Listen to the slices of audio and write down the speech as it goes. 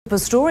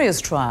Pistorius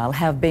trial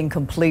have been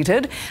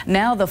completed.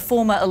 Now the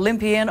former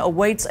Olympian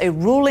awaits a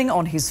ruling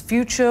on his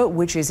future,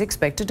 which is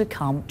expected to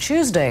come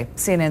Tuesday.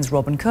 CNN's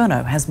Robin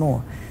Curnow has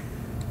more.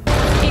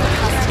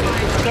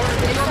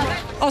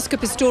 Oscar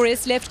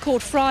Pistorius left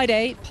court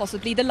Friday,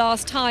 possibly the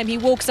last time he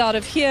walks out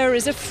of here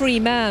as a free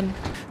man.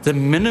 The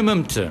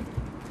minimum term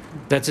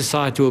that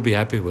society will be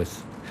happy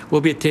with will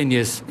be a 10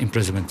 years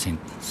imprisonment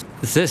sentence.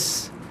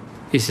 This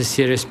is a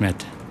serious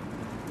matter.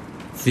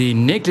 The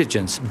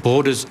negligence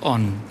borders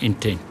on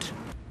intent.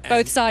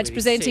 Both sides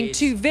presenting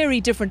two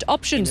very different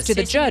options to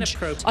the judge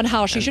on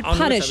how she should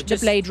punish the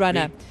Blade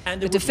Runner.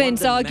 The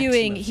defence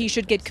arguing he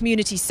should get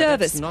community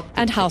service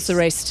and house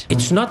arrest.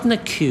 It's not an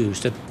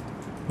accused that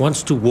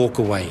wants to walk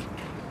away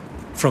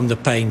from the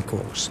pain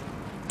caused.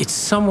 It's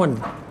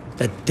someone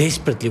that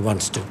desperately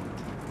wants to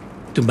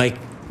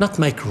not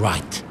make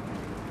right.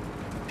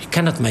 You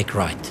cannot make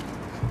right,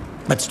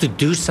 but to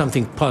do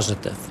something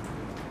positive,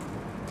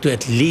 to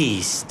at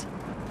least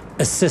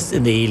assist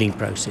in the healing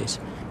process.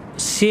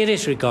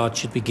 Serious regard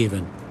should be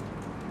given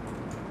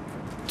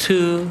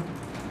to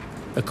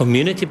a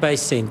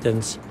community-based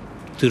sentence,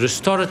 to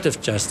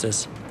restorative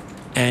justice,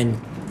 and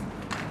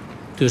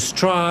to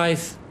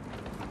strive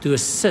to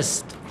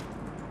assist,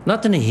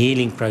 not in a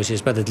healing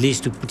process, but at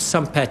least to put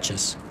some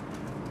patches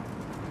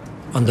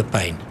on the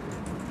pain.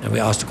 And we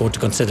ask the court to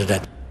consider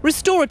that.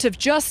 Restorative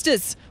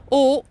justice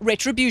or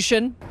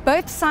retribution.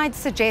 Both sides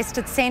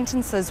suggested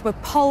sentences were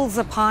poles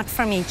apart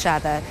from each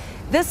other.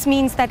 This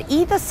means that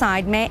either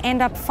side may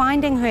end up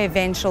finding her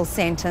eventual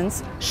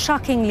sentence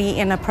shockingly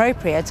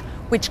inappropriate,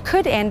 which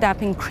could end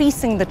up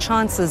increasing the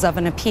chances of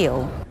an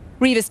appeal.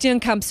 Reeva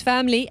Steenkamp's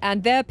family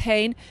and their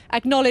pain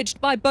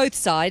acknowledged by both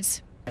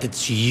sides.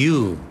 It's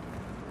you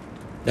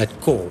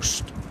that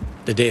caused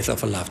the death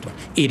of a loved one.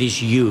 It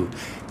is you.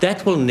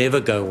 That will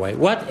never go away.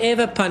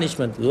 Whatever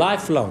punishment,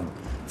 lifelong,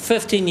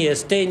 15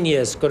 years, 10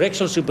 years,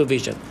 correctional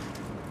supervision,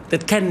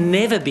 that can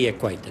never be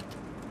equated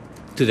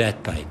to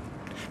that pain,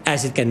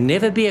 as it can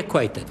never be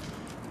equated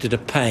to the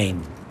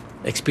pain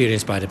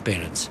experienced by the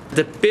parents.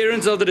 The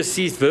parents of the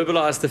deceased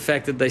verbalize the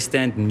fact that they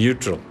stand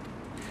neutral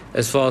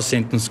as far as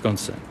sentence is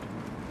concerned.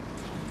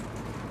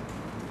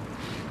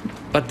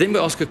 But then we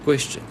ask a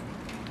question.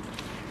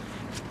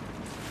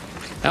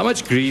 How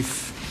much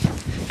grief,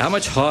 how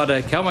much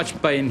heartache, how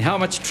much pain, how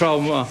much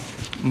trauma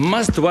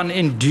must one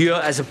endure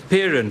as a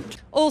parent?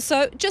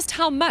 Also, just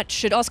how much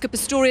should Oscar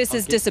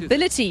Pistorius'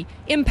 disability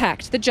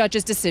impact the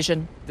judge's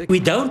decision?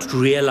 We don't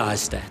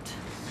realize that.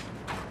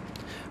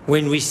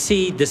 When we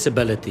see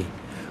disability,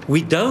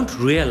 we don't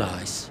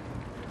realize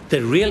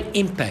the real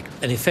impact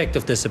and effect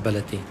of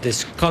disability.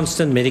 There's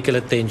constant medical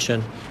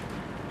attention.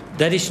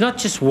 That is not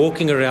just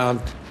walking around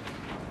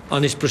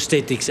on his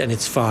prosthetics and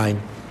it's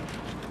fine.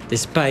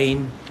 There's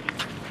pain,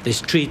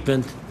 there's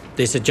treatment,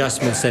 there's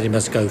adjustments that he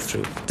must go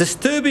through.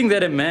 Disturbing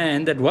that a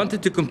man that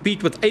wanted to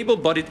compete with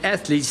able-bodied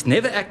athletes,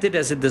 never acted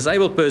as a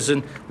disabled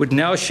person, would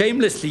now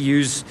shamelessly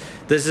use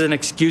this as an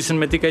excuse and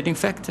mitigating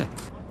factor.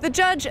 The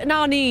judge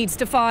now needs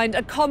to find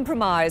a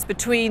compromise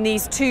between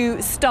these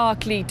two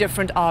starkly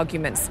different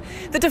arguments.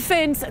 The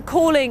defence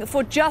calling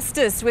for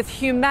justice with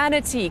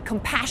humanity,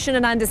 compassion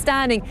and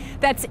understanding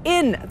that's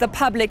in the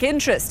public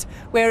interest,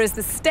 whereas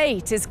the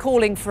state is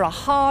calling for a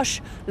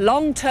harsh,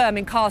 long-term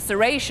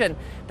incarceration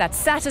that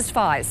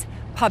satisfies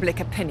public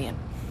opinion.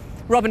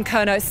 Robin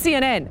Curnow,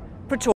 CNN, Pretoria.